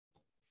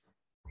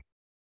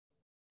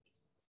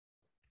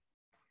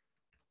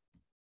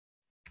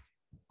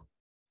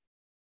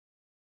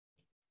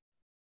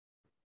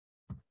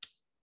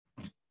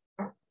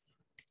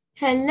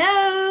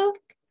Hello.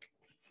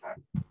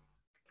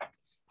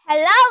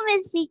 Hello,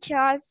 Missy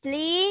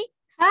Charsley.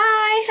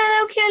 Hi,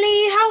 hello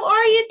Kelly. How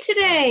are you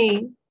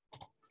today?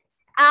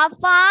 I'm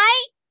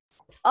fine.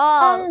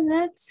 Oh,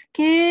 that's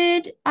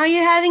good. Are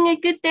you having a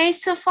good day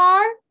so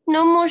far?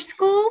 No more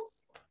school?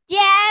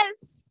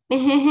 Yes.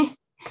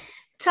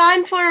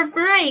 Time for a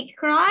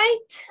break,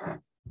 right?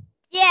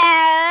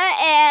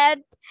 Yeah,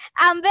 and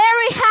I'm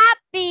very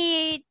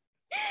happy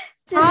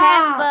to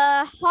have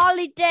a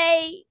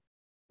holiday.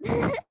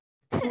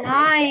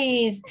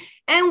 Nice.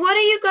 And what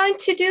are you going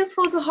to do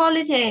for the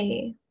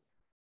holiday?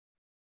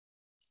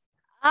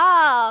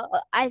 Oh,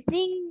 I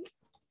think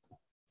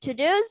to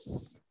do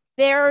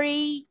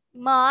very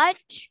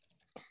much.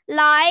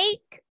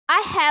 Like I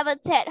have a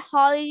TED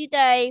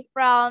holiday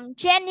from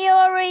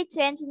January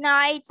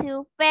 29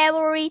 to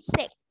February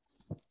 6.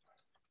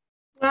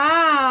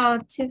 Wow,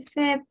 to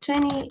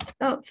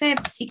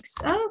Feb 6.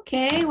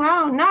 Okay,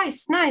 wow,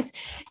 nice, nice.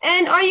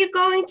 And are you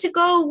going to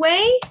go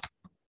away?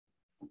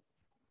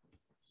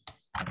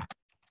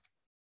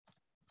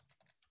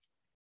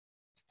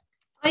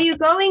 Are you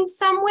going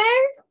somewhere?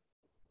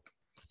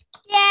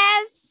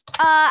 Yes,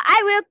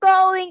 I will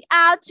going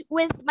out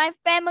with my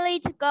family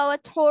to go a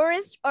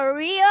tourist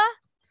area.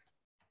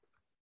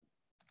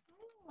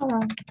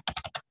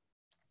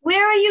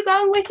 Where are you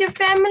going with your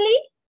family?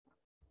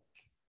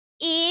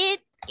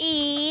 It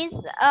is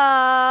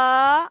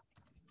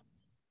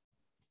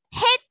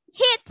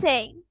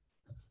hitting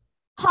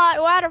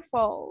hot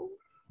waterfall.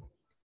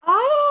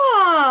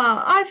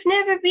 Oh, I've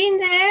never been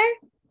there.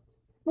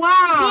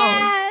 Wow.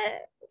 Yeah,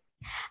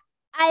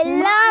 I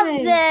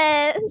love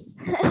this.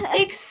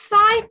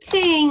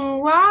 Exciting.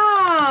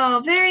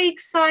 Wow, very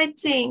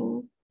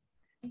exciting.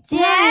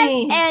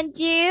 Yes, Nice. and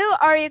you,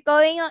 are you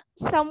going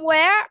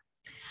somewhere?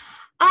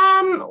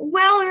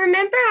 Well,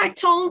 remember I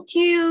told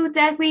you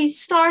that we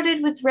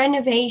started with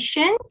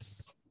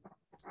renovations?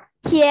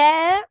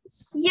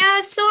 Yes.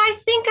 Yeah, so I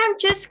think I'm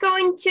just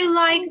going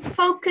to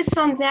focus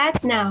on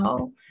that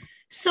now.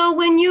 So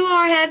when you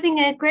are having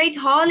a great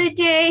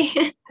holiday,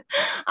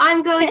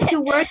 I'm going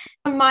to work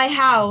on my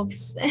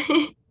house.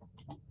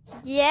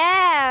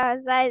 Yes,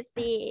 I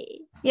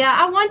see. Yeah,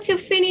 I want to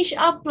finish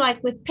up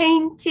with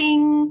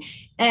painting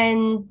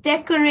and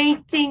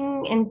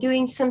decorating and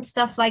doing some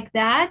stuff like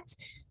that.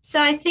 So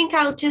I think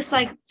I'll just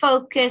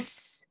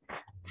focus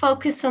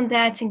on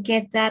that and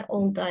get that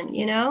all done,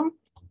 you know?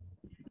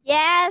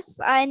 Yes,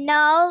 I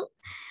know.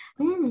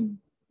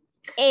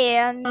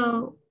 And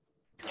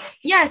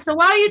so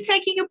while you're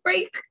taking a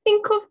break,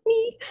 think of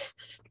me.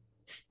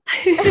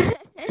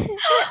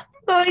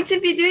 Going to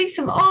be doing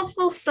some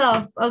awful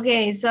stuff.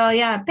 Okay, so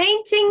yeah,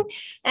 painting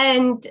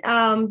and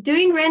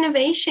doing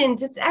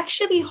renovations, it's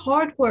actually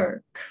hard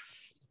work.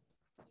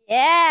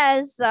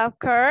 Yes, of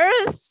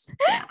course.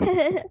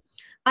 Yeah.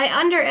 I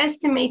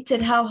underestimated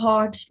how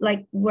hard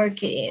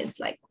work it is.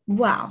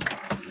 Wow.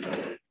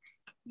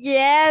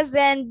 Yes,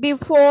 and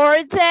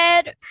before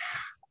that,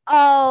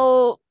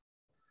 I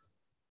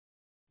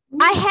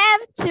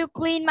have to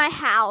clean my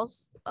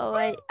house.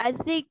 I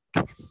think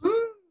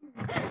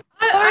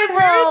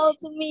horrible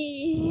to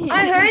me.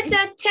 I heard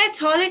that TED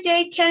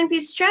holiday can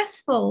be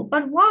stressful,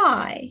 but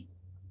why?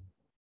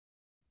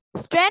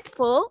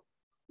 Stressful?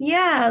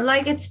 Yeah,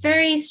 it's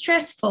very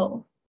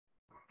stressful.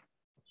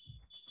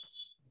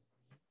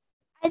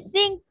 I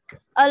think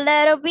a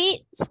little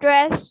bit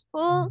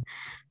stressful,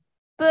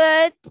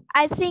 but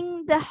I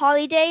think the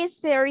holiday is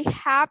very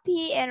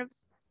happy and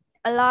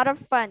a lot of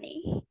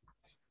funny.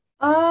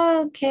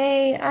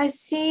 Okay, I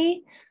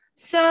see.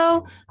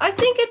 So I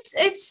think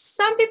it's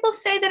some people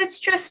say that it's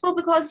stressful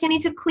because you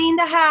need to clean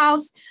the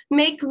house,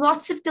 make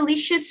lots of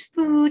delicious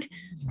food,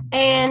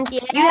 and you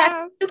have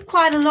to do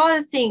quite a lot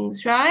of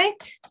things,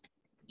 right?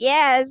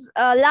 Yes,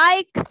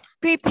 like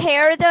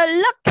prepare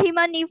the lucky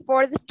money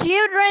for the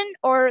children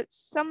or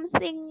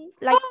something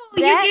like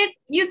that.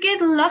 You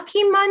get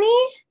lucky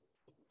money?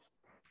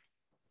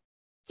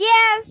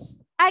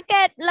 Yes, I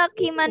get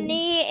lucky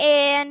money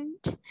and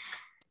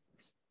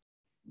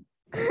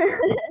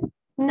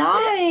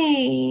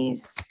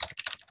nice.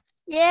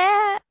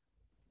 Yeah.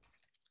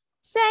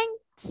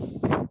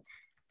 Thanks.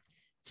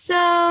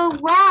 So,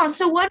 wow.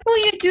 So what will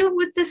you do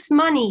with this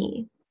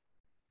money?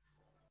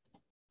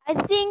 I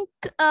think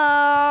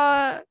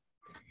I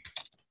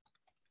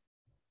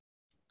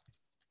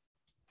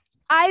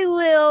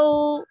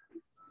will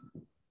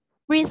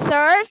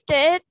research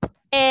it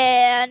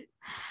and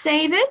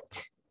save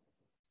it?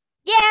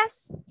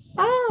 Yes.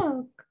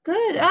 Oh,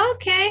 good.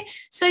 Okay.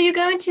 So you're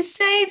going to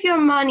save your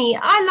money.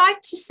 I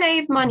like to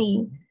save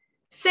money.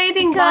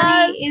 Saving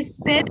money is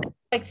better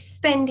like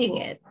spending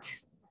it.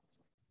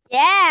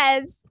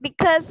 Yes,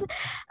 because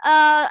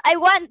I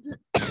want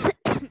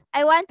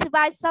I want to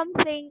buy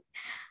something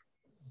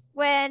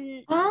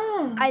when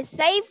I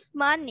save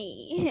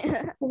money.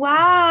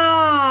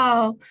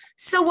 Wow.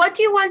 So what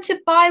do you want to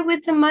buy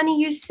with the money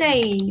you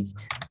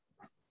saved?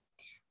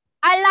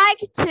 I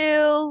like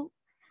to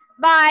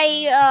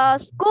buy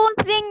school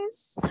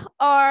things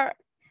or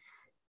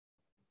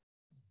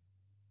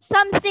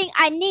something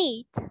I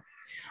need.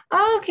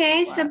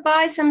 Okay, so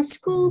buy some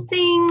school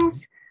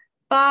things,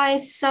 buy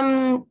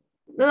some,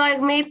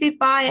 like maybe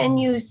buy a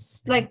new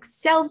like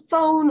cell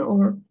phone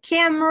or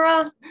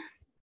camera.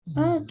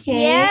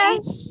 Okay.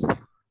 Yes.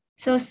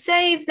 So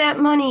save that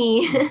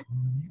money.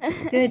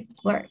 Good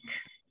work.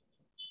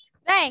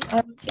 Thanks.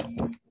 Okay.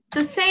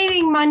 So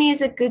saving money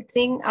is a good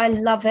thing. I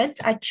love it.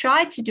 I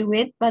try to do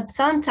it, but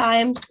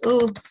sometimes,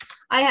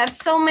 I have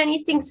so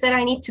many things that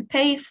I need to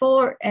pay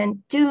for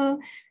and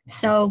do.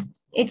 So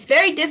it's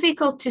very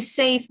difficult to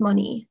save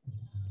money.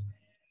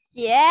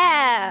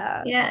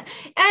 Yeah. Yeah.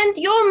 And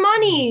your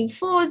money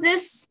for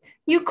this,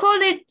 do you call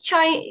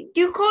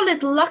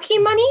it lucky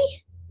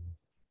money?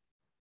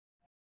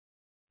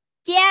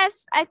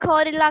 Yes, I call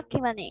it lucky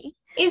money.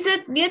 Is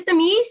it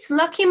Vietnamese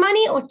lucky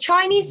money or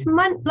Chinese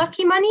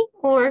lucky money,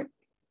 or?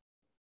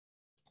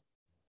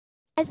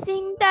 I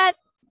think that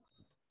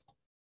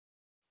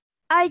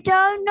I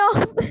don't know.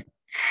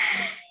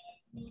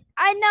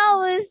 I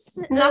know it's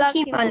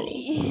lucky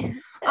money.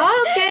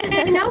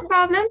 Okay, no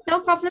problem.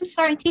 No problem.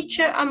 Sorry,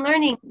 teacher. I'm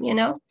learning,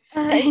 Yeah.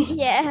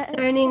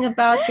 learning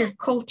about your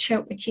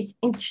culture, which is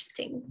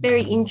interesting.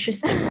 Very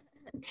interesting.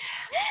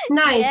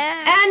 Nice.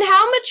 Yeah. And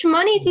how much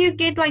money do you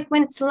get like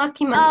when it's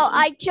lucky money? Oh,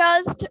 I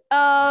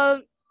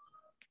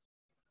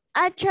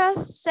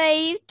just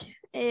saved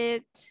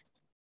it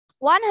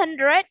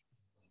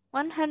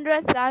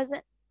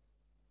 100,000.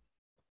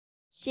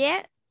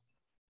 Yeah.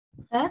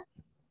 Huh?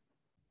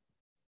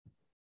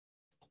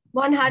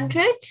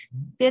 100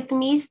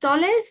 Vietnamese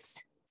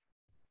dollars?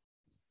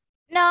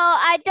 No,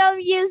 I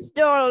don't use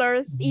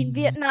dollars in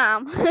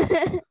Vietnam.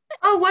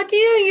 Oh, what do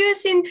you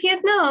use in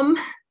Vietnam?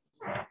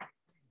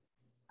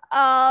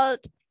 I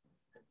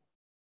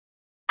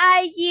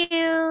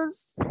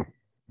use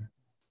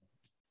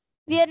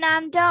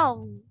Vietnam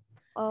dong.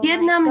 Oh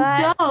Vietnam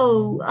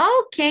dough.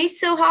 Okay,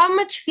 so how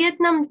much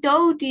Vietnam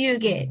dough do you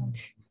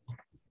get?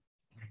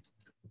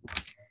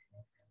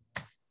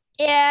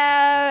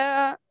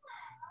 Yeah,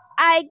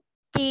 I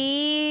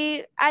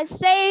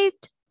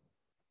saved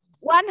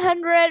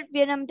 100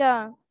 Vietnam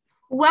dong.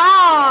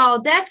 Wow,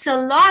 that's a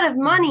lot of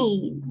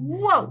money.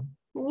 Whoa.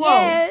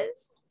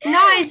 Yes.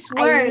 Nice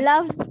work. I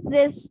love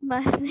this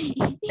money.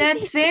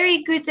 That's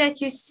very good that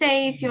you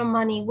save your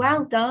money.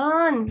 Well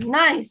done.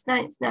 Nice,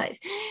 nice, nice.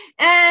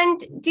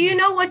 And do you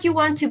know what you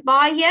want to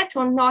buy yet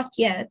or not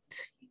yet?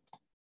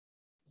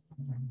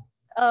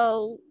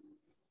 Oh.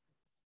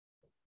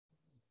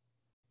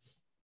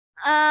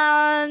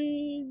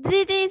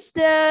 This is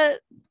the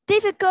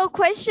difficult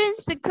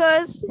questions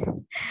because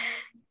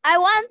I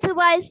want to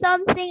buy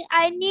something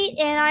I need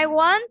and I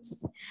want,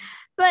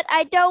 but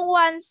I don't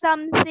want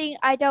something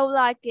I don't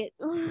like it.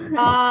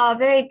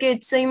 Very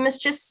good. So you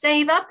must just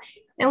save up,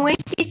 and when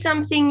you see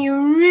something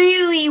you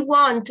really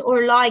want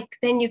or like,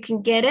 then you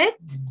can get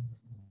it.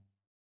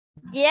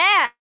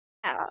 Yeah.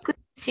 Good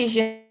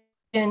decision.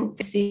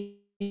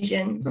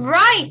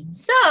 Right.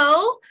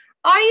 So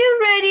are you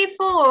ready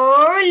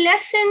for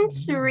lesson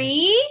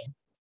 3?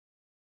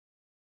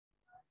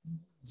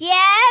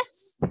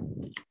 Yes.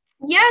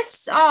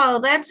 Yes. Oh,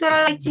 that's what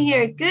I like to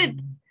hear.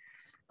 Good.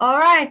 All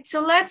right.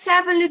 So let's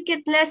have a look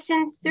at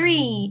lesson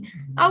 3.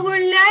 Our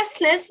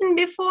last lesson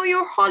before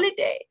your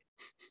holiday.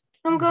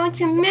 I'm going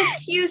to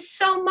miss you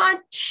so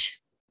much.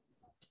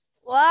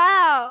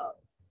 Wow.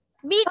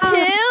 Me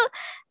too.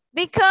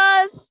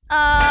 Because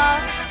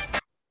I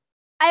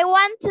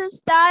want to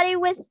study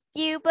with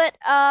you, but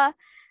I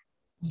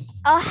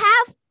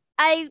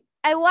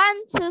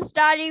want to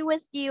study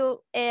with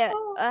you. I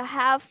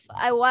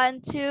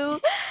want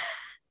to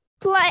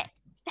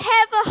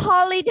have a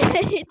holiday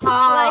to play.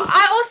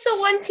 I also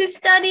want to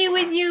study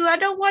with you. I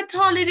don't want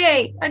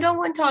holiday.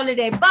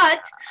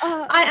 But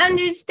I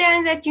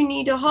understand that you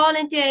need a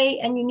holiday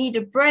and you need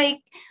a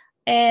break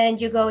and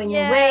you're going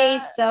away.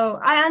 So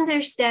I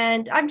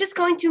understand. I'm just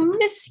going to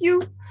miss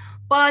you,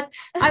 but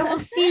I will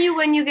see you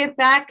when you get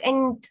back.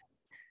 And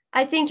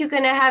I think you're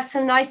going to have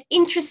some nice,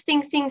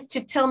 interesting things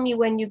to tell me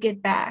when you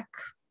get back.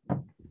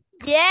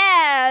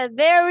 Yeah,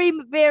 very,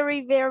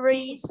 very,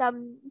 very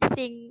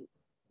something.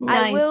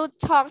 Nice. I will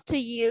talk to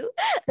you.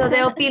 So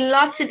there'll be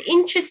lots of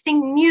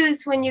interesting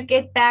news when you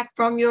get back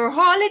from your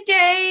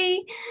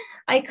holiday.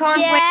 I can't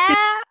wait to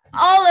hear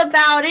all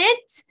about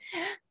it.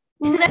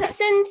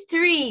 Lesson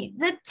 3,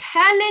 the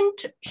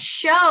talent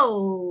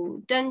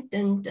show. Dun,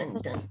 dun, dun,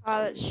 dun.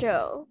 Talent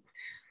show.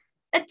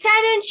 A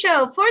talent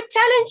show. For a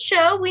talent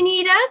show, we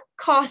need a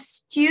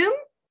costume.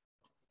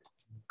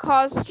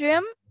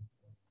 Costume.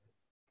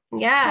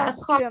 Yeah,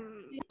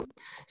 costume.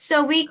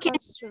 So we can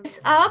dress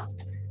up.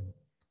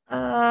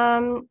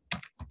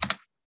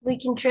 We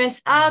can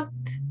dress up,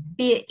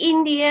 be an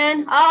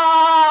Indian,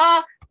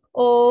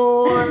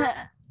 or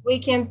we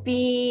can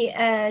be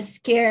a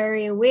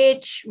scary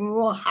witch.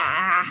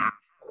 Wow.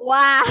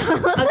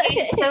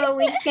 Okay, so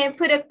we can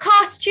put a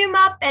costume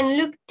up and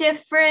look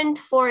different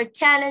for a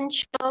talent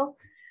show.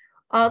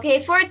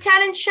 Okay, for a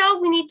talent show,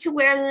 we need to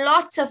wear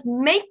lots of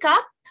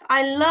makeup.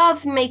 I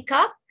love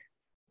makeup.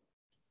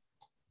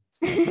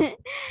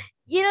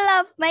 You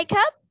love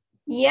makeup?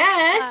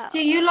 Yes. Wow. Do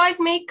you like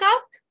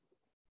makeup?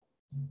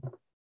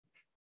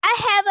 I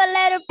have a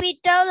little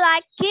bit don't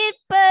like it,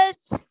 but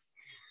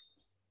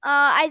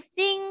I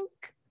think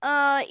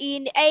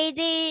in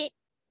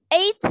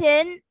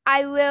 18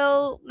 I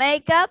will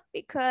make up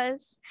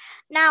because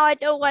now I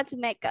don't want to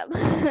make up.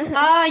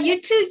 You're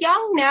too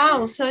young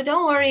now, so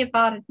don't worry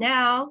about it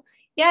now.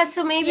 Yeah,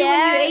 so maybe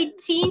when you're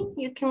 18,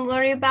 you can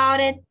worry about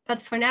it, but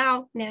for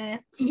now, nah.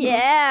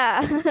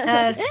 Yeah.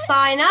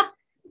 Sign up.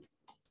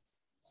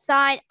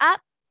 Sign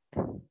up.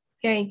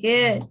 Very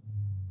good.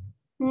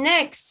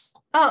 Next.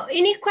 Oh,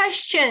 any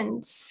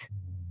questions?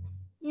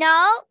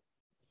 No.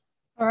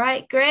 All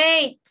right,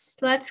 great.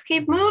 Let's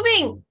keep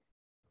moving.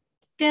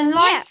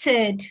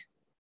 Delighted.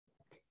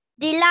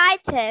 Yeah.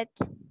 Delighted.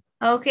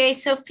 Okay,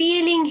 so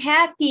feeling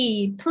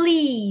happy,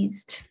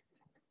 pleased.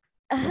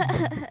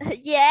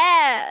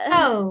 Yeah.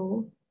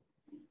 Oh.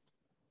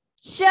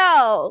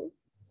 Show.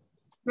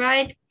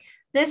 Right.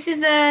 This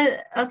is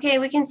okay,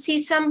 we can see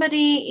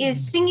somebody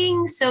is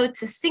singing, so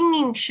it's a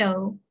singing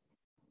show.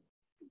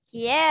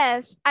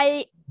 Yes,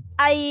 I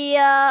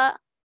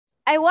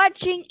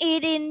watching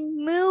it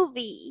in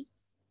movie.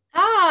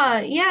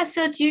 Yeah,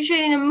 so it's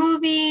usually in a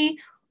movie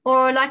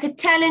or like a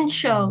talent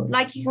show.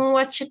 Like you can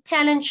watch a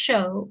talent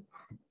show.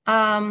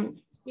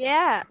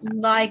 Yeah.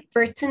 Like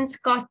Britain's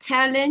Got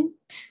Talent,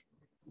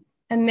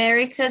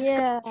 America's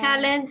Got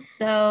Talent.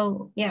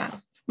 So yeah.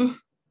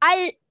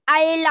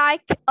 I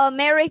like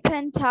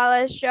American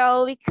talent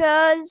show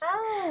because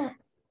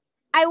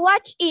I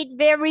watch it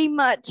very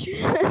much.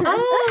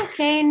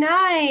 Okay,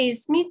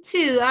 nice. Me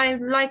too. I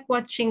like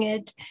watching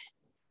it.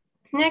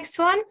 Next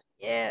one.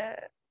 Yeah.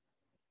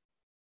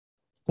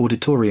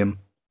 Auditorium.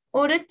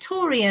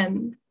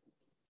 Auditorium.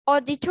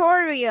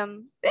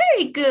 Auditorium.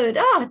 Very good.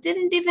 Oh,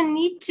 didn't even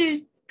need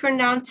to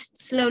pronounce it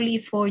slowly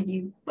for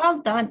you. Well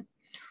done.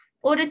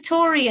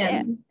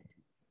 Auditorium.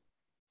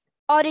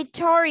 Yeah.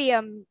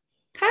 Auditorium.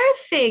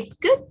 Perfect.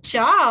 Good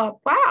job.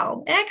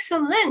 Wow.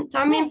 Excellent.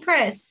 I'm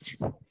impressed.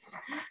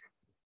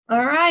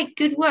 All right.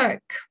 Good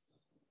work.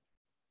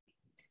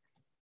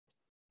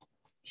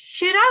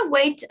 Should I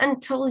wait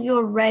until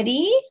you're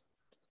ready?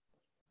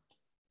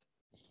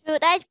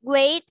 Should I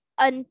wait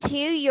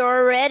until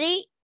you're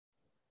ready?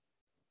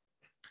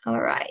 All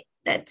right.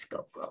 Let's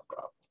go.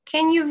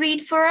 Can you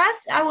read for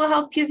us? I will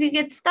help you if you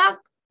get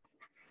stuck.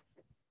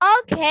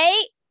 Okay.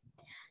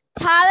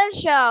 Talent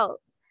show.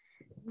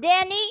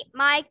 Danny,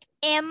 Mike,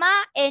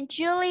 Emma, and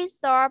Julie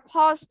saw a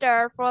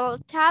poster for a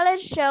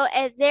talent show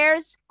at their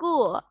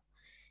school.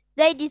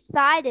 They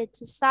decided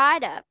to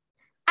sign up.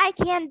 I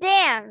can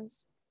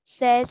dance,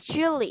 said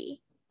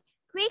Julie.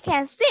 We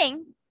can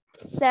sing,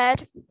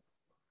 said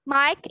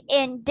Mike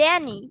and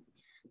Danny.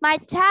 My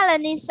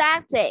talent is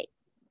acting,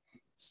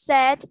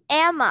 said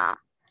Emma.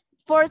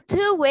 For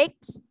 2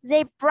 weeks,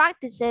 they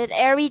practiced it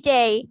every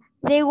day.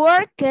 They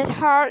worked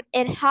hard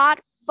and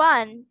had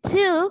fun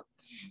too.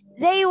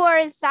 They were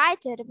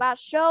excited about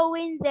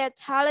showing their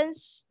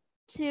talents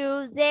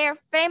to their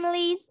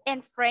families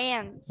and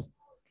friends.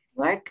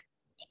 Work.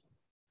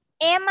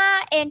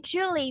 Emma and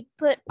Julie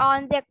put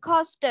on their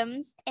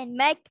costumes and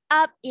make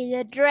up in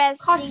the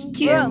dressing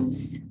room.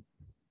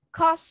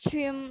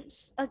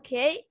 Costumes,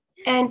 okay.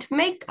 And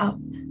makeup.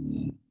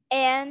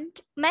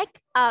 And make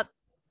up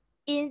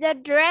in the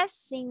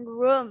dressing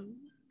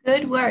room.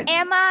 Good work.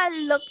 Emma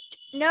looked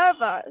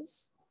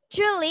nervous.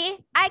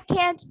 Julie, I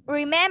can't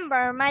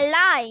remember my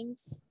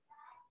lines.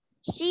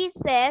 She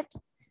said,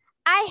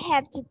 I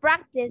have to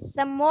practice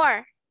some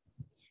more.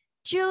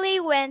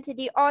 Julie went to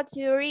the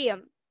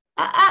auditorium.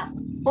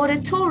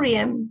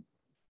 Auditorium.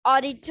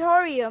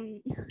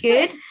 Auditorium.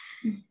 Good.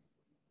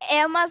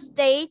 Emma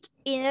stayed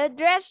in the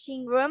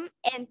dressing room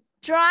and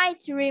tried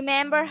to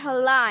remember her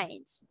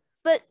lines,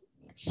 but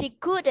she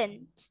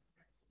couldn't.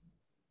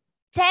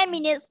 10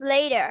 minutes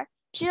later,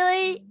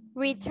 Julie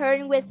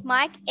returned with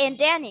Mike and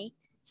Danny.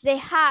 They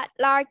had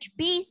large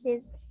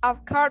pieces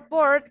of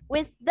cardboard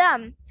with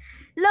them.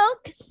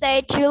 Look,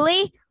 said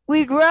Julie,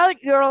 we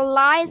wrote your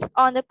lines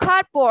on the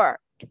cardboard.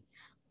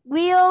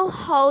 We'll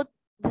hold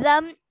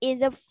them in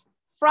the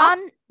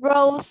front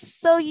row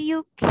so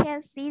you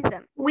can see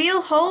them.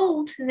 We'll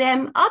hold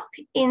them up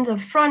in the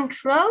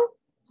front row.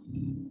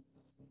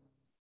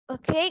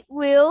 Okay,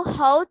 we'll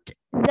hold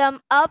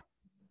them up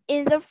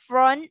in the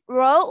front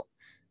row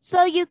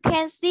so you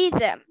can see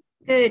them.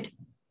 Good.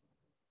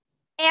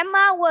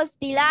 Emma was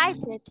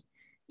delighted.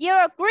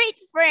 You're great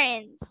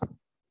friends.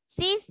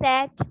 She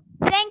said,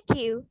 thank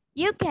you.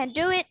 You can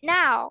do it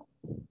now.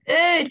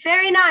 Good,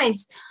 very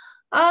nice.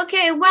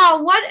 Okay,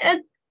 wow,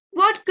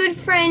 what good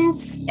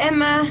friends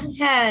Emma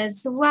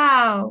has.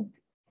 Wow.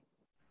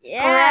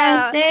 Yeah. All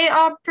right, they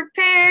are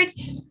prepared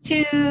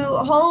to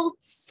hold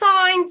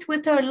signs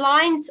with her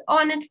lines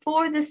on it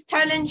for this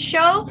talent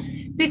show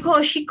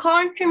because she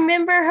can't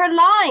remember her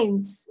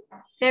lines.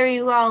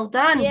 Very well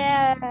done.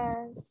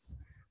 Yes.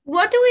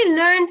 What do we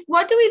learn?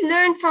 What do we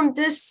learn from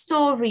this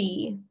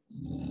story?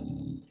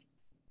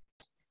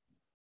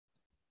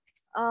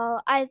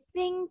 I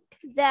think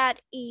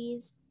that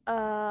is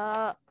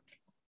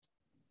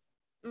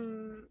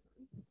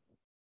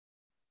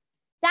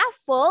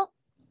thoughtful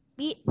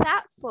Be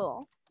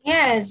thoughtful.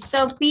 Yes,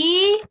 so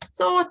be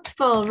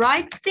thoughtful,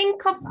 right?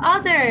 Think of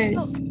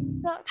others.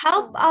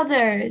 Help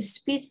others.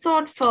 Be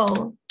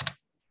thoughtful.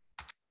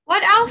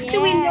 What else do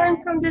we learn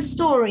from the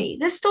story?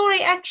 The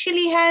story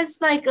actually has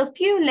like a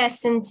few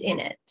lessons in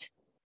it.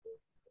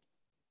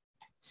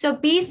 So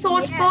be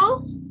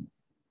thoughtful.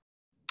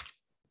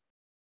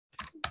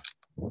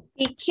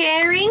 Be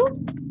caring.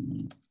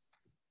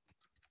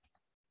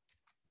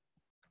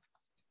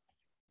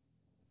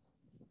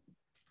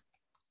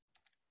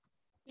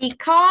 Be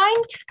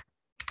kind.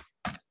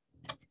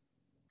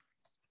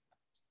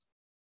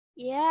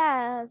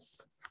 Yes,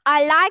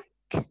 I like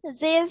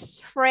these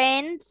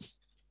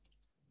friends.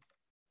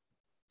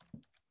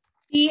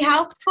 Be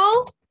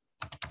helpful.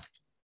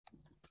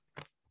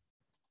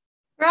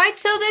 Right,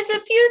 so there's a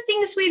few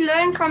things we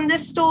learn from the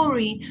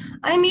story.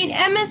 I mean,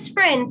 Emma's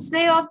friends,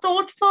 they are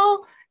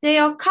thoughtful, they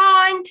are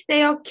kind,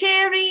 they are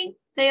caring,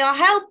 they are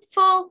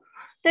helpful.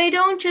 They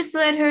don't just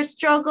let her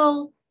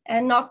struggle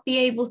and not be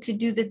able to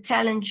do the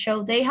talent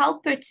show. They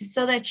help her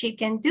so that she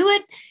can do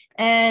it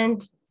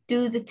and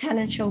do the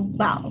talent show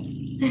well.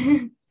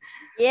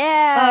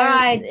 Yeah. All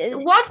right, so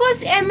what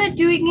was Emma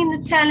doing in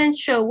the talent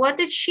show? What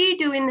did she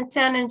do in the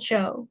talent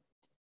show?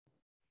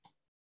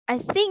 I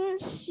think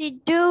she's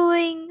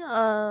doing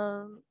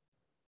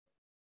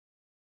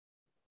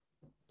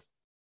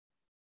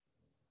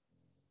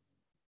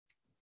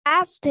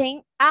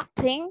acting.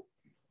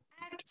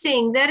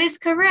 Acting, that is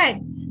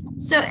correct.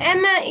 So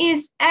Emma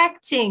is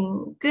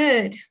acting.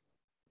 Good.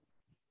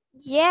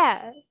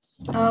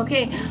 Yes.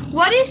 Okay.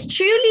 What is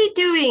Julie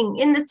doing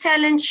in the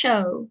talent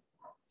show?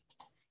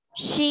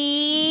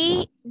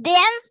 She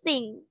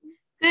dancing.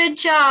 Good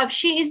job.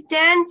 She is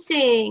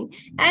dancing.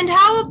 And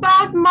how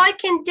about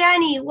Mike and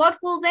Danny? What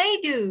will they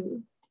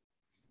do?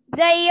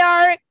 They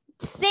are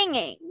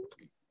singing.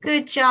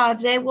 Good job.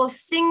 They will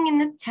sing in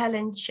the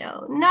talent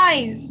show.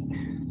 Nice.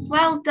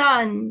 Well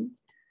done.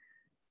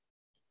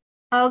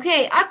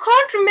 Okay. I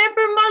can't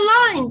remember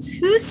my lines.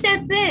 Who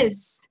said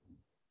this?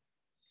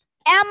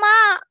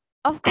 Emma,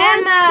 of course.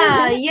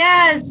 Emma.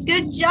 Yes.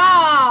 Good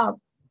job.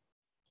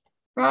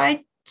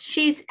 Right.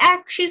 She's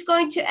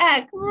going to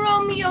act.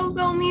 Romeo,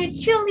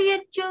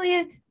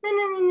 Juliet.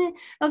 No.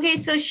 Okay,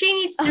 so she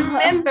needs to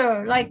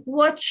remember like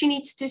what she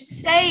needs to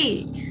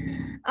say.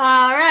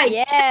 All right.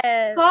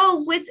 Yes.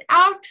 Go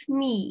without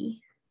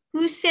me.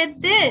 Who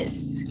said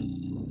this?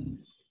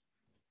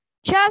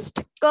 Just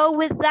go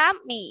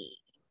without me.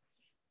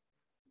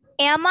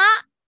 Emma.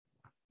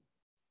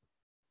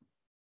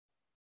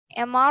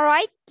 Am I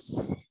right?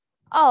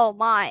 Oh,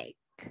 Mike.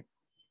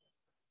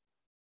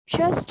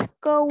 Just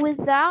go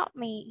without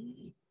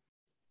me.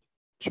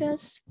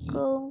 Just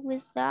go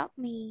without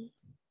me.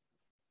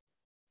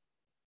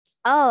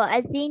 Oh, I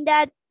think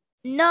that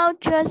no,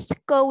 just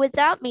go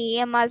without me.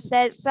 Emma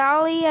said,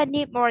 sorry, I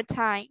need more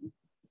time.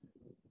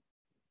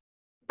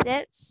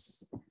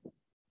 Let's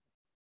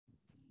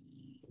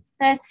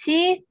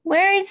see.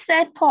 Where is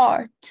that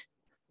part?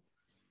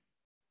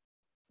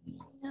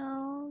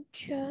 No,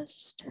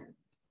 just.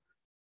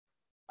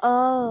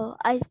 Oh,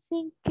 I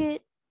think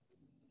it.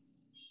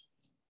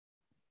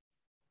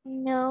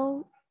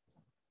 No.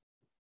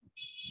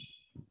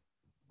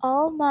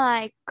 Oh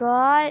my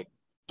God.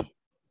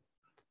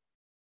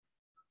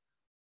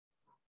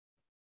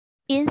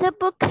 In the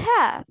book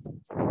have.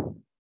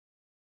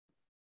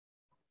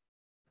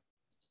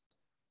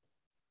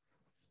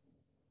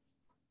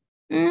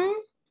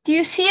 Do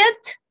you see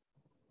it?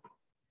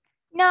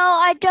 No,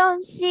 I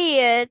don't see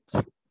it.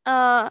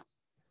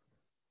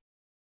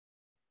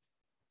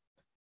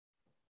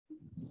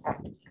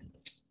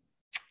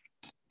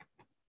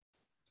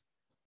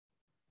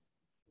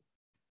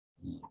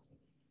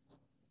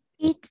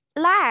 It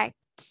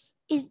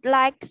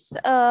lags,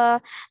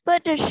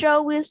 but the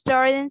show will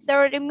start in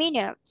 30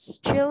 minutes.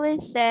 Julie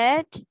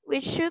said,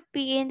 we should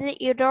be in the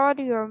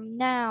auditorium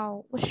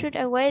now. Or should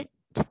I wait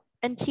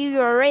until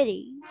you're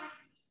ready?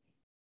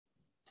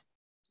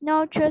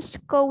 No,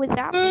 just go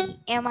without me.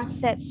 Emma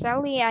said,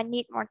 Sally, I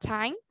need more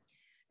time.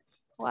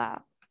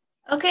 Wow.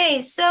 Okay,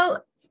 so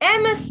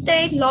Emma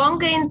stayed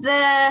longer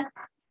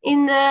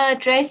in the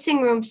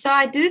dressing room. So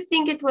I do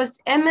think it was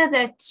Emma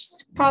that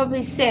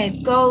probably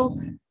said,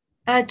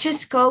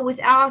 just go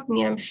without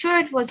me. I'm sure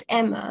it was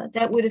Emma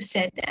that would have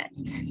said that.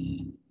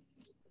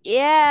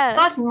 Yeah.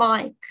 Not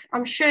Mike.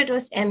 I'm sure it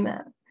was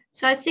Emma.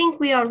 So I think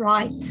we are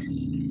right.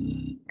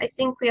 I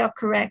think we are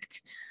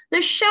correct.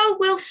 The show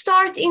will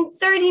start in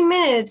 30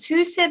 minutes.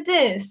 Who said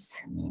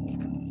this?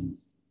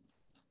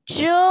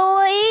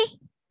 Julie.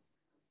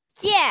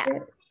 Yeah.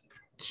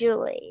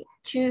 Julie.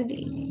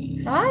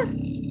 Huh?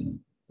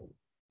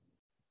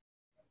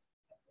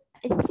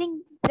 I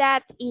think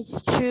that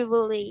is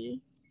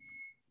Julie.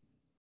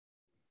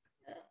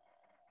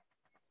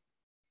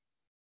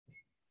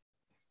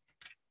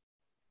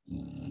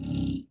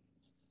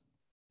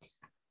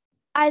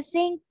 I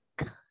think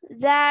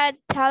that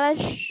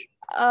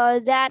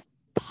that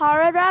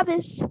paragraph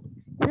is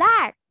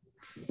black.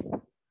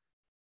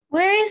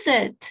 Where is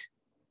it?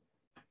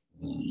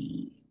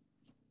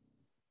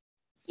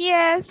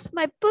 Yes,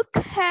 my book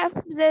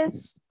have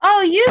this.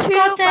 Oh, you've two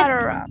got that.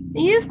 paragraph.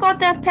 You've got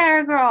that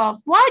paragraph.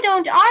 Why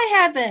don't I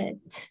have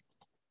it?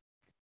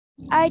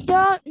 I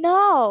don't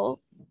know.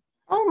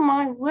 Oh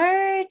my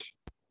word.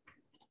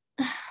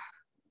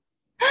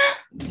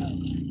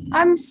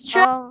 I'm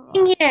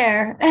struggling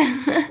here.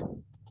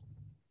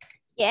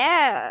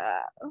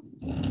 Yeah.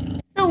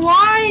 So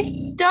why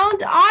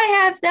don't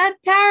I have that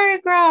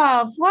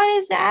paragraph? What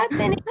is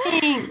happening?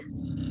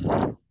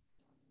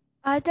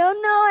 I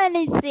don't know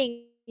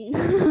anything.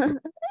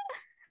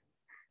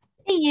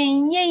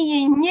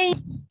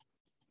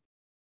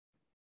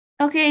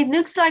 Okay, it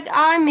looks like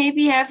I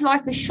maybe have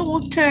like a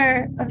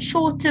shorter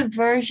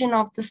version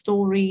of the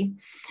story,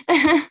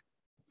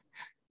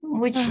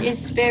 which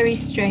is very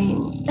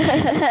strange.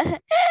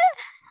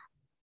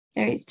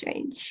 Very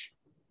strange.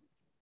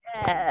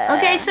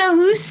 Okay, so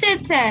who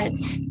said that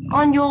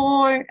on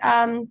your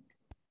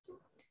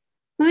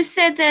who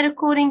said that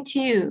according to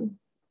you?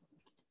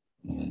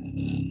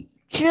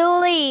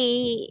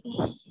 Julie.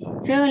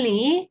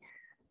 Julie.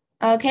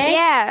 Okay.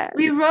 Yeah.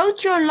 We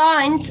wrote your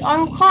lines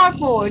on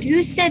cardboard.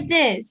 Who said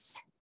this?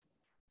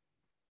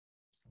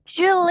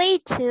 Julie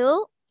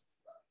too.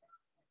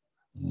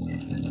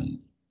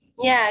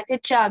 Yeah,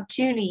 good job,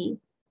 Julie.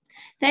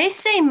 They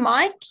say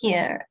Mike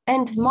here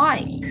and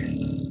Mike.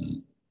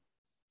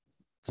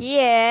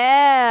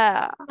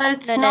 Yeah. But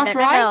it's not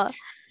right.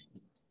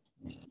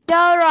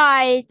 Don't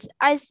write.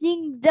 I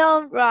think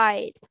don't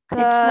write. It's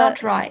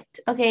not right.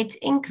 Okay, it's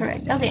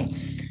incorrect. Okay,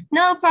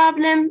 no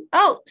problem.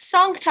 Oh,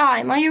 song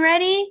time. Are you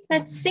ready?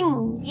 Let's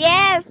sing.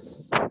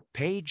 Yes.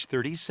 Page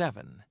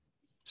 37.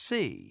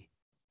 C.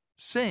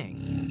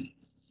 Sing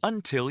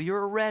until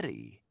you're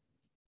ready.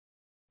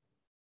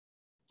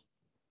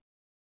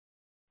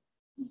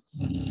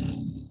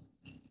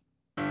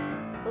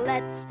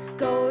 Let's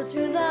go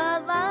to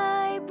the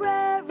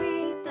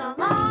library, the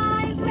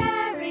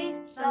library,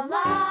 the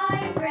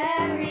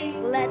library.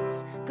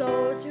 Let's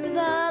go to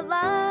the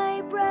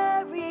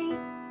library.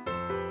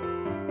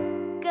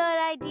 Good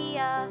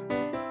idea.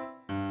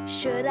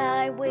 Should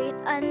I wait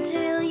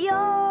until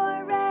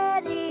you're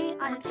ready?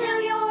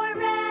 Until you're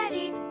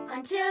ready,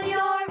 until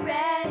you're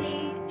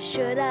ready.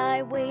 Should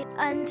I wait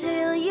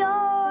until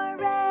you're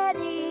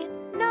ready?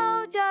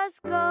 No,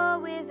 just go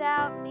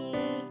without me.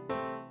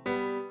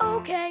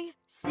 Okay,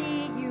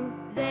 see you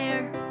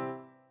there.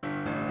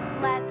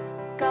 Let's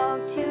go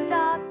to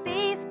the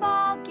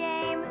baseball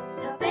game.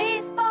 The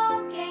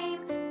baseball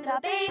game. The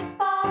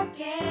baseball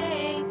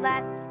game.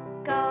 Let's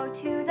go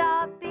to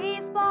the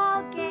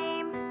baseball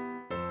game.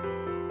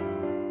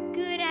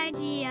 Good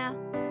idea.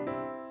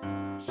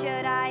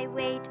 Should I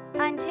wait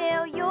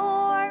until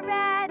you're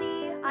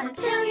ready?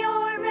 Until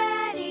you're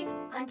ready.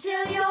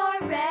 Until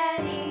you're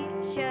ready.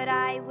 Should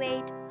I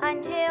wait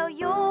until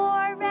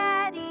you're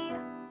ready?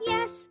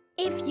 Yes,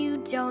 if you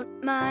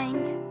don't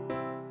mind.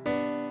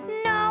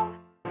 No,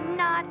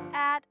 not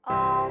at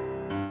all.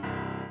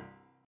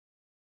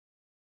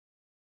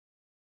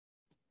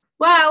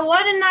 Wow,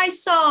 what a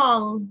nice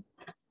song.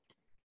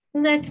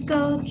 Let's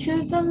go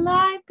to the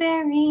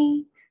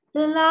library,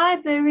 the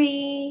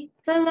library,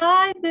 the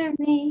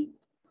library.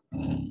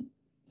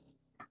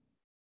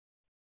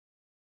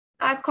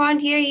 I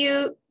can't hear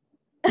you.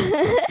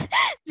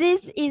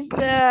 This is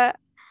a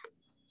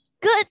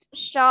good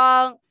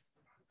song.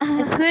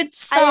 A good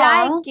song.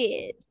 I like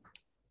it.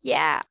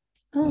 Yeah.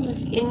 Oh,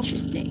 that's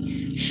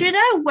interesting. Should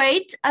I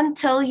wait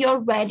until you're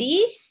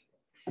ready?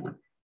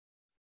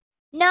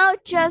 No,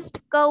 just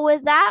go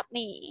without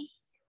me.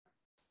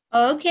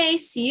 Okay,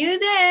 see you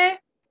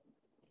there.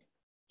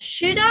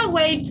 Should I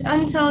wait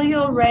until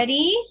you're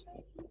ready?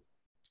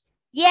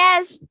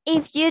 Yes,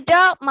 if you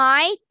don't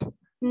mind.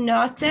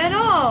 Not at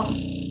all.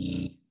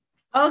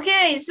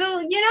 Okay, so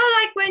you know,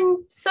 like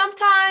when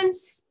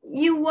sometimes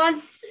your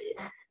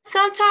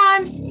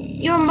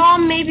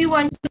mom maybe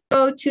wants to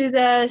go to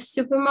the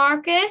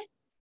supermarket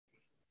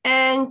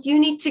and you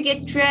need to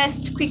get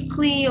dressed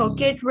quickly or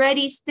get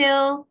ready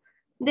still.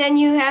 Then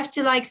you have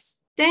to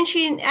then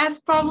she asks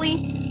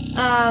probably,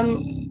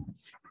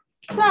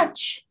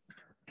 clutch.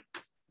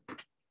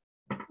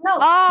 No.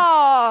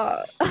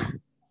 Oh.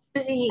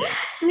 Is he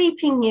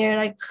sleeping here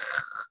like?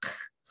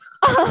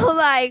 Oh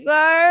my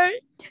God.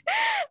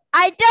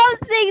 I don't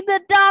think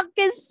the dog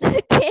is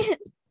again.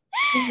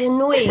 He's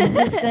annoying.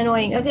 He's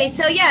annoying. Okay,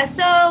 so yeah,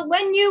 so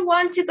when your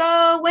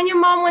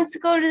mom wants to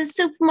go to the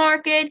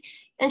supermarket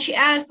and she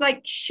asks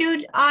like,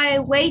 should I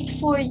wait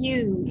for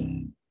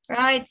you?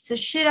 Right? So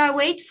should I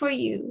wait for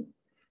you?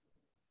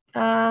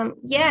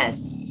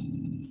 Yes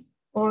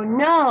or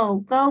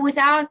no, go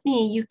without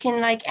me. You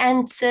can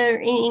answer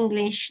in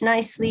English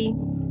nicely.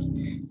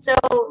 So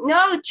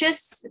no,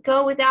 just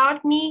go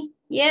without me.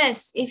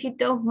 Yes, if you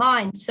don't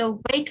mind.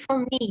 So wait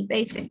for me,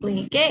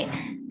 basically. Okay,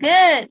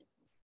 good.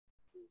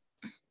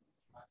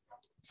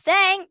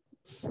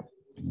 Thanks.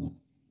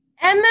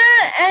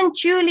 Emma and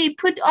Julie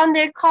put on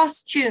their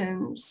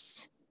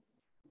costumes.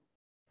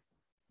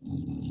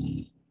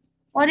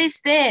 What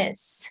is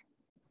this?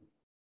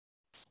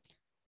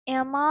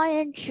 Emma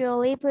and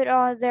Julie put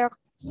on their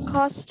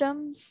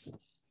costumes.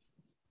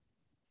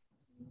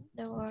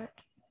 the word.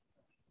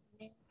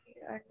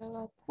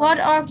 What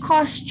are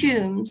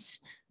costumes?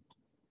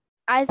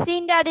 I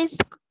think that is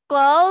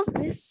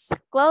clothes.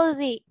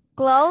 Clothes.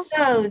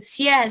 Clothes,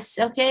 yes.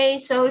 Okay,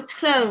 so it's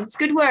clothes.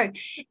 Good work.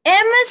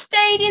 Emma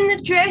stayed in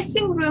the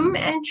dressing room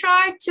and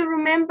tried to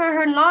remember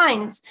her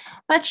lines,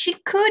 but she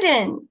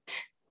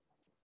couldn't.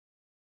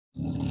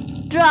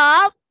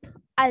 Drop.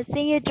 I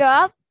think it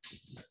drop.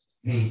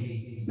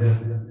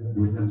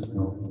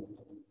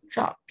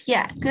 Drop.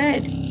 Yeah,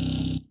 good.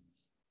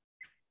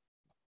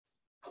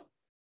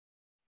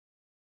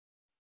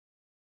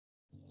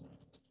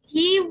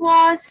 He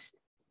was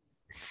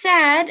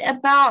sad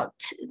about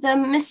the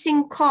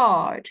missing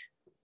card.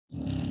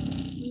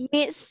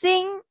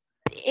 Missing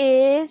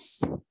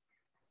is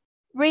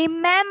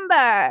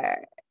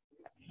remember.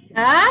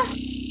 Huh?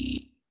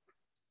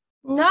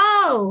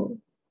 No.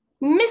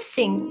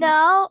 Missing.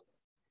 No.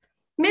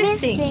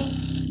 Missing.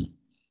 Missing.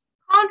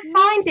 Can't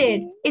find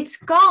Missing. it. It's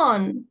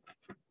gone.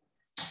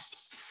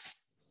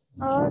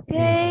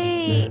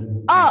 Okay.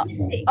 Oh,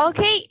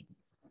 okay.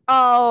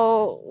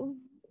 Oh.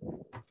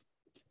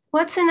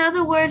 What's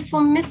another word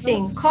for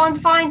missing? Can't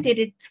find it.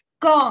 It's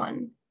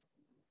gone.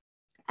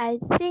 I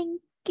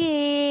think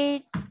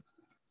it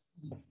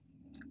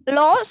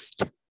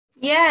lost.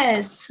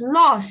 Yes,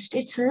 lost.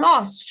 It's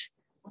lost.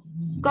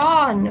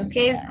 Gone.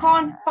 Okay,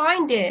 can't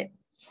find it.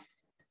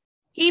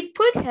 He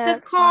put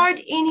the card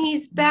in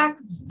his back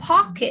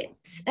pocket.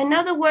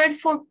 Another word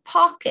for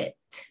pocket.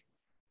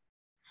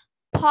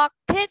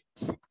 Pocket.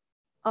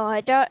 Oh,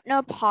 I don't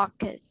know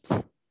pocket.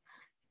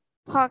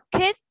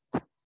 Pocket.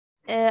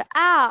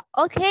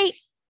 Okay.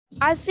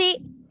 I see.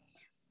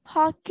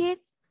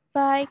 Pocket,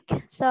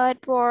 bike,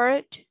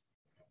 sideboard.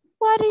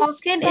 What is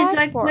Pocket is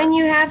like when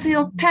you have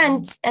your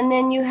pants and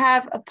then you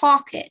have a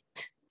pocket.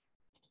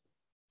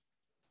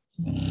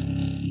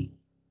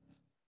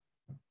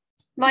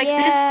 Like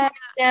this, for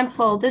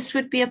example, this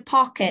would be a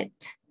pocket.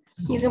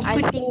 You can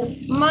put your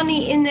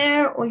money in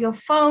there or your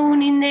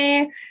phone in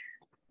there.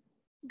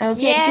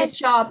 Okay, good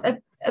job.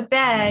 A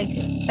bag.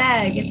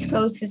 Bag, it's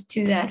closest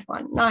to that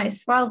one.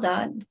 Nice, well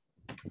done.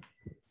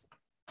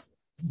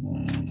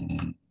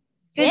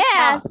 Good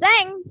job.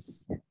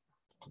 Thanks.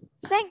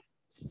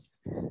 Thanks.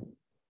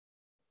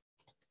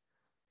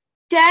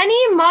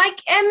 Danny,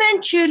 Mike, Emma,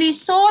 and Julie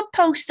saw a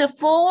poster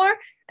for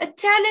a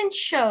talent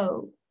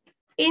show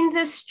in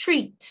the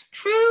street.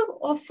 True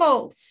or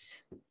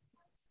false?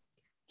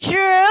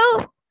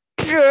 True.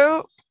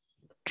 True.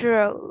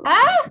 True.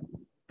 Huh?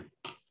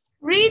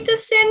 Read the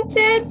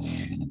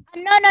sentence.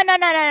 No.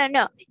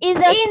 In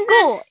the school.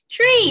 The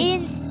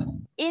street.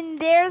 In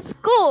their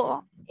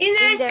school. In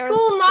their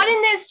school, not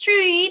in their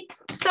street.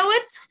 So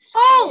it's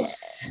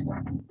false.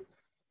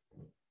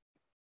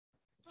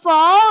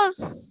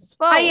 False.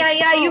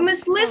 You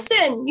must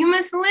listen. You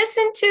must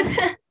listen to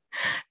the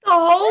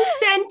whole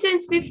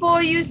sentence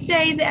before you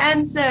say the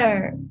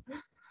answer.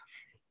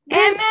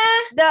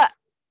 Emma?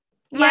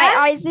 My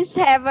eyes just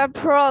have a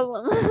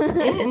problem.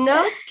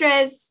 No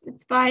stress.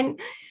 It's fine.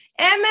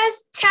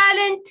 Emma's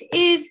talent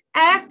is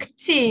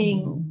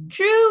acting.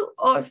 True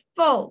or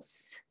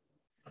false?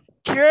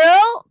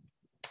 True.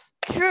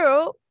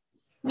 True.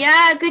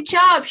 Yeah, good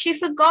job. She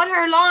forgot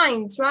her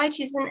lines, right?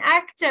 She's an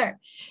actor.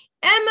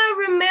 Emma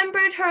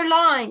remembered her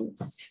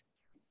lines.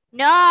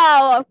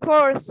 No, of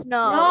course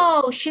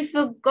no. No, she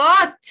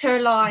forgot her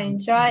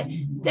lines, right?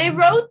 They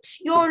wrote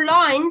your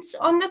lines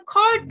on the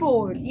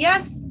cardboard.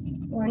 Yes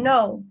or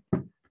no?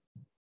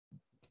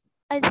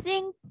 I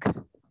think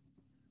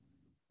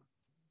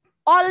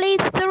only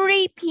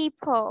 3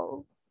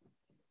 people.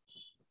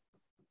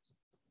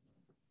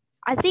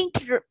 I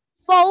think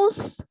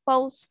false.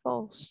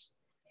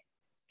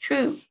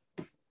 True.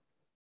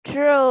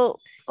 True.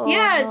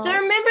 Yeah, so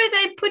remember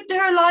they put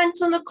her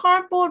lines on the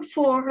cardboard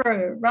for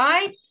her,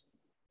 right?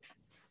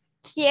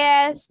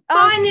 Yes.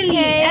 Finally,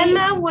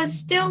 Emma was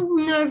still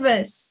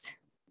nervous.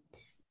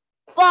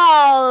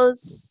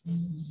 False.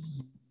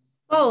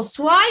 False.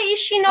 Why is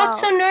she not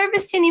so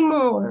nervous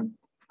anymore?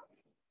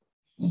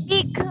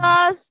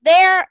 Because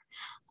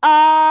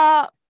her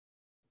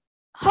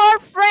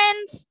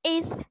friends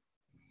is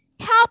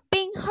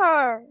helping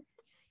her.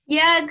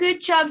 Yeah, good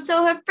job.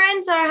 So her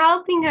friends are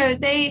helping her.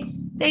 They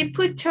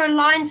put her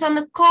lines on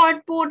the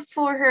cardboard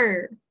for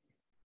her.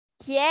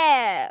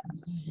 Yeah.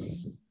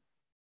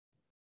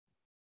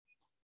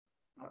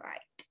 All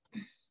right.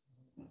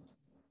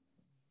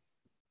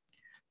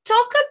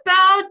 Talk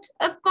about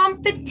a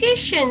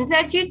competition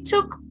that you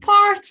took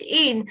part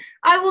in.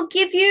 I will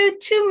give you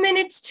 2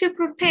 minutes to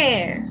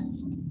prepare.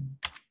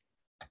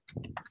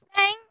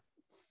 Thanks.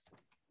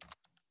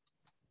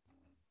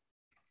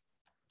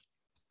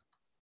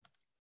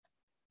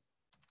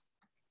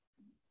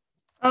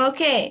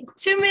 Okay,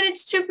 2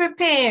 minutes to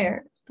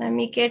prepare. Let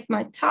me get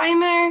my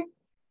timer.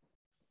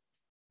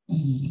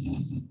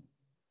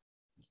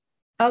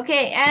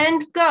 Okay,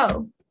 and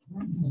go.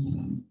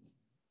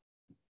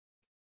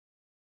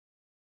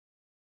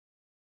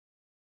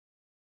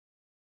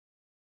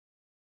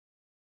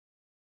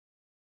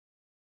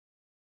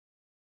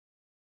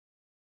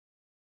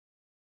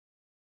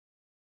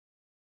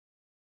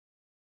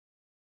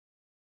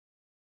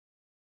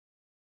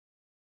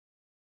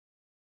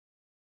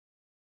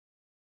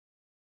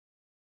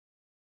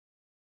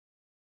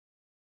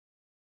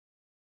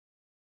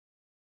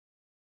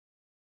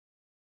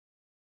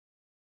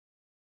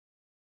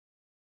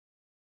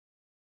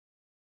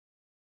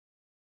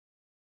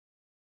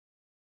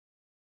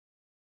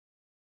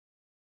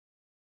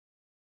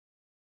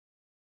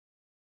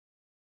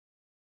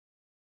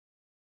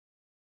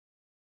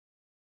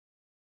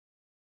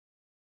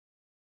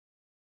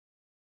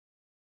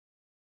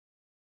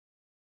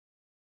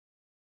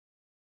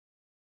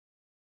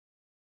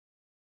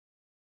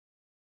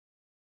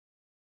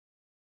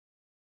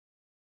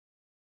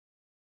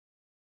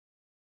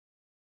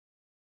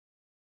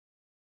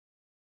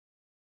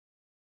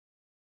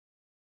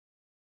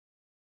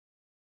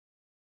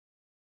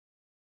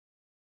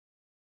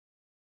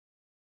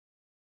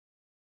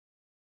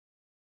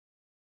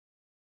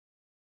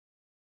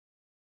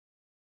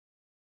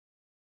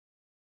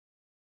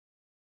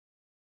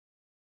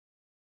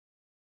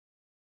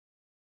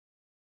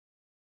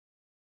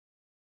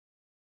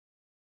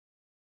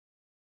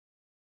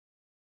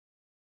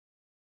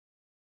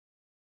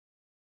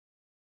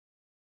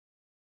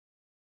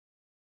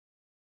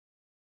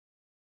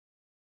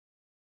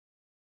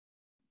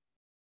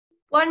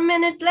 1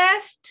 minute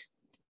left.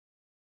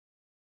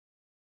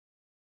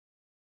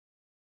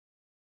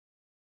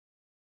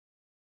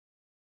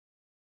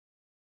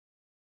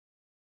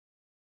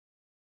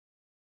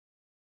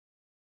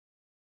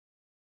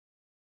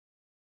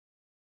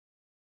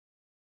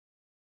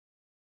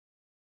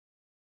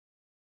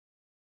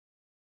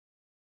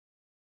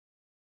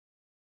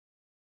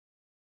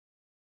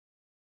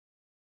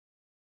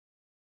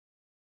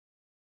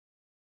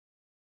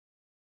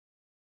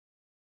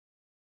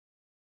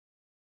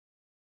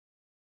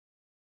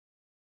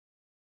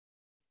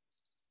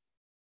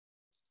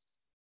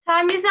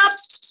 Time is up.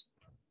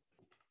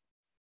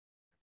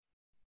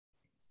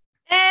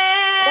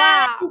 And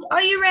Wow.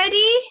 are you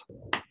ready?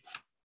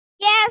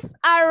 Yes,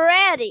 I'm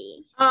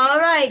ready. All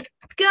right,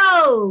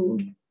 go.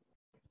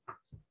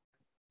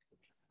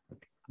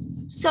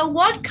 So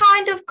what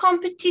kind of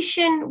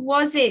competition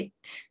was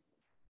it?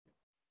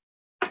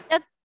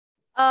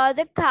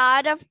 The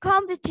kind of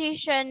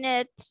competition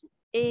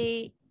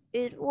it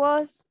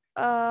was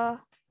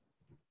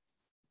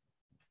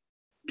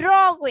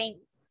drawing.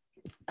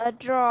 A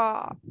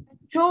draw.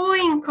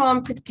 Drawing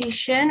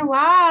competition.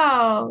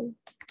 Wow.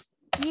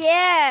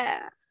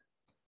 Yeah.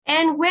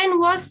 And when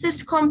was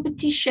this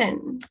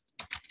competition?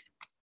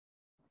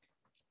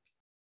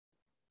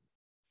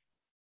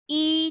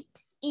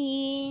 It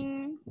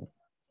in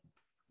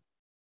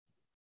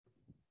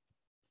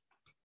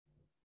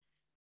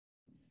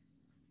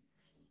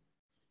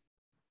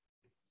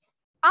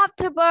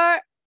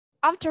October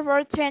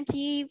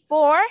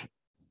 24.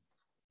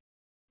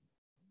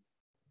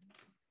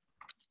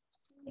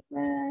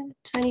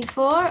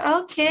 24,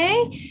 okay.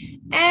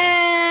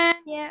 And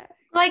Yeah.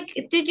 like,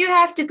 did you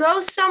have to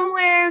go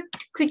somewhere?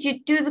 Could you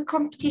do the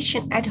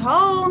competition at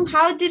home?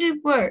 How did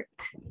it work?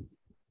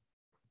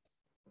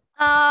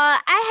 I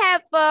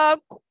have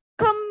a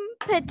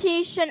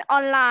competition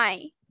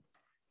online.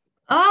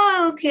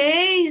 Oh,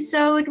 okay.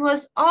 So it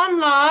was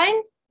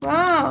online.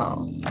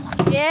 Wow.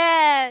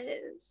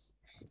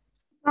 Yes.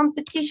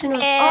 Competition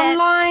was And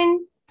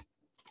online.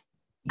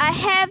 I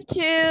have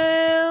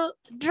to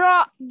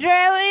draw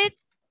it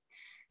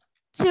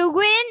to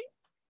win.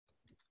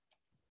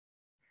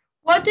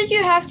 What did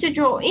you have to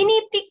draw?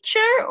 Any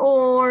picture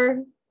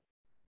or?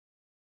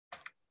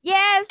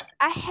 Yes,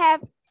 I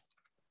have.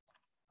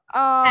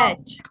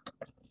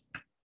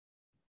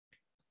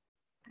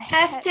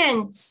 Past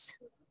tense.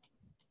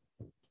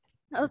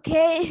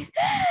 Okay.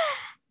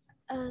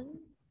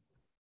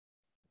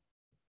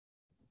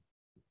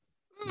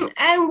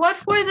 And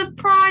what were the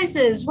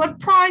prizes? What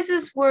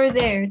prizes were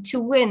there to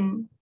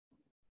win?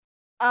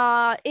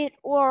 It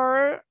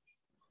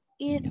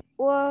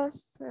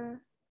was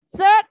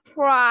third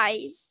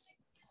prize.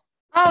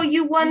 Oh,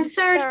 you won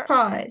third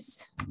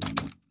prize.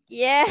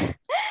 Yeah.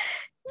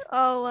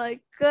 Oh my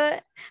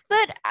god.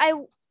 But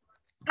I'm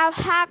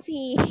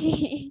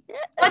happy.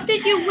 What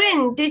did you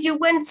win? Did you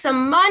win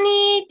some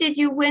money? Did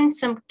you win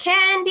some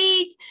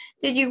candy?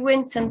 Did you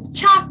win some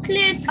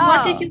chocolates? Oh.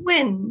 What did you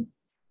win?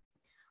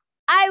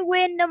 I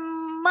win the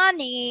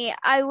money.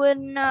 I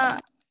win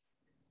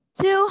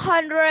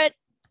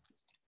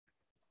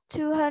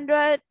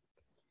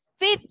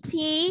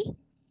 250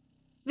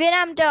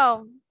 Vietnam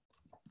dong.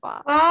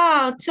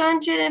 Wow,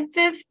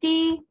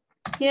 250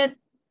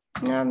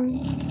 Vietnam.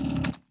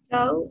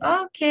 Oh,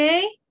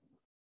 okay.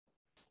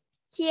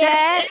 Yeah.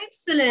 That's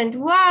excellent.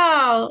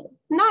 Wow,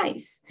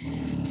 nice.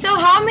 So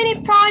how many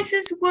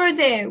prizes were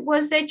there?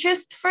 Was there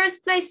just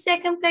first place,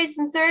 second place,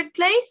 and third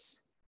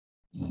place?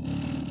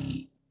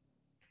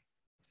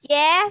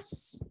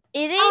 Yes,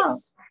 it is. Oh,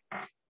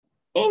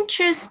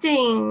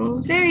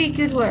 interesting. Very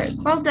good work.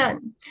 Well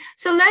done.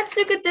 So let's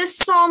look at this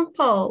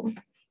sample.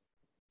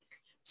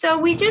 So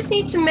we just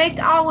need to make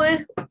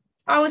our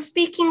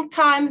speaking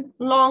time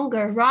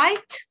longer,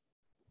 right?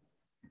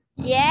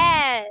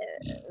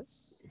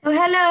 Yes. So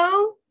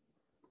hello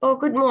or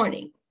good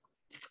morning.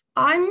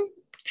 I'm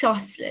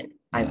Jocelyn.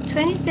 I'm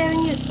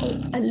 27 years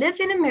old. I live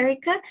in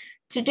America.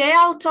 Today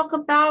I'll talk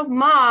about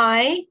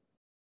my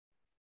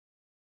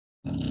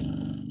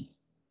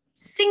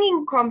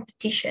singing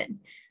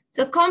competition.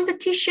 The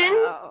competition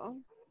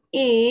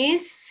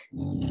is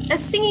a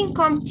singing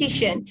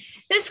competition.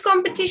 This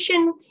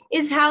competition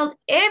is held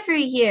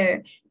every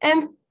year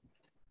and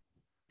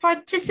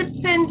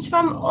participants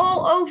from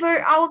all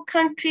over our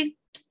country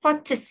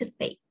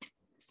participate.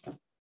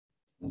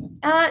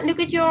 Look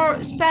at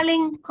your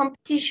spelling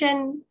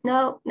competition.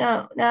 No.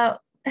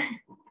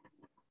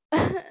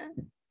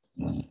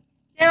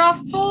 There are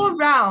 4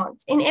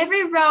 rounds. In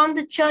every round,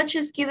 the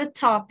judges give a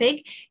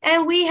topic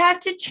and we have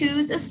to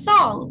choose a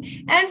song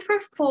and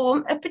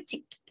perform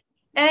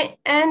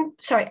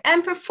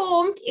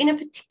performed in a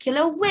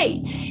particular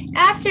way.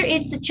 After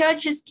it, the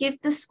judges give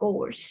the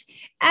scores.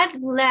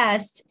 At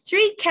last,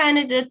 3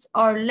 candidates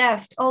are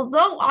left.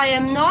 Although I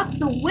am not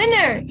the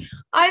winner,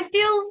 I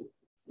feel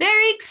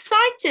very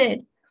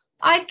excited.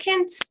 I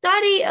can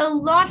study a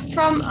lot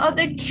from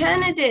other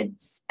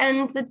candidates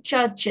and the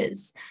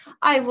judges.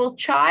 I will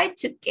try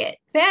to get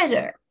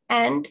better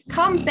and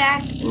come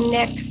back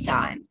next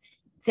time.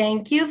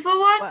 Thank you for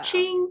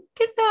watching.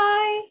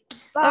 Goodbye.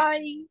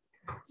 Bye.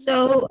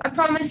 So I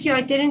promise you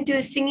I didn't do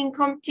a singing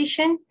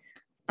competition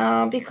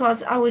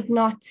because I would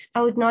not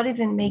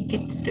even make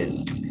it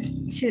through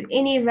to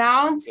any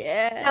rounds.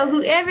 Yeah. So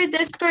whoever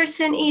this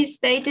person is,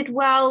 they did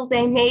well.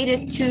 They made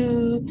it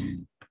through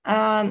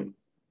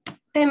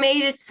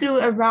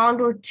a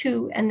round or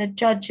two, and the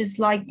judges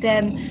liked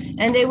them,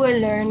 and they were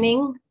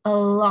learning a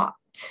lot.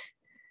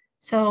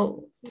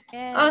 So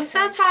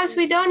sometimes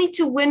we don't need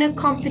to win a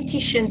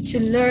competition to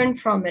learn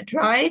from it,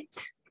 right?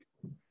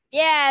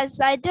 Yes,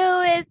 I do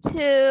it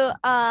to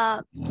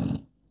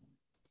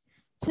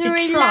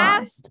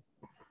relax. Try.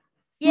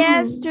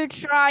 Yes, to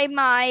try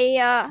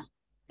my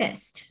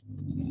best.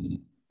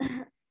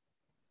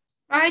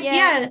 Right? Yeah.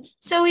 Yeah.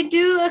 So we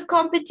do a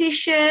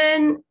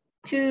competition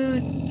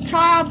to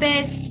try our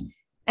best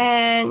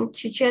and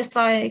to just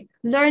like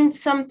learn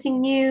something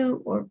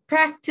new or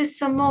practice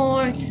some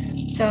more.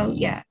 So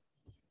yeah.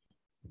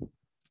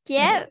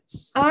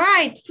 Yes. All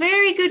right.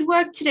 Very good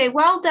work today.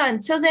 Well done.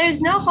 So there's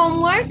no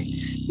homework.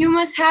 You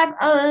must have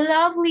a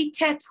lovely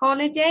Tet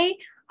holiday.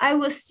 I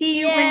will see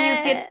you when you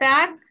get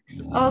back.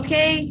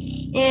 Okay.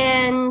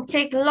 And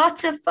take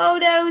lots of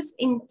photos.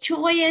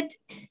 Enjoy it.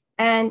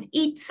 And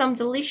eat some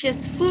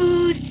delicious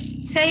food,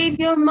 save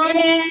your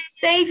money,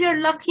 save your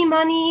lucky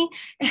money,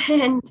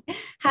 and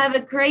have a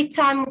great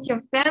time with your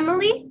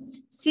family.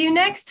 See you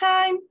next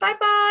time.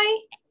 Bye-bye.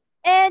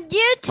 And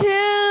you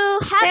too.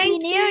 Happy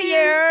New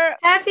Year.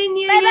 Happy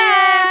New Year.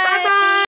 Bye-bye.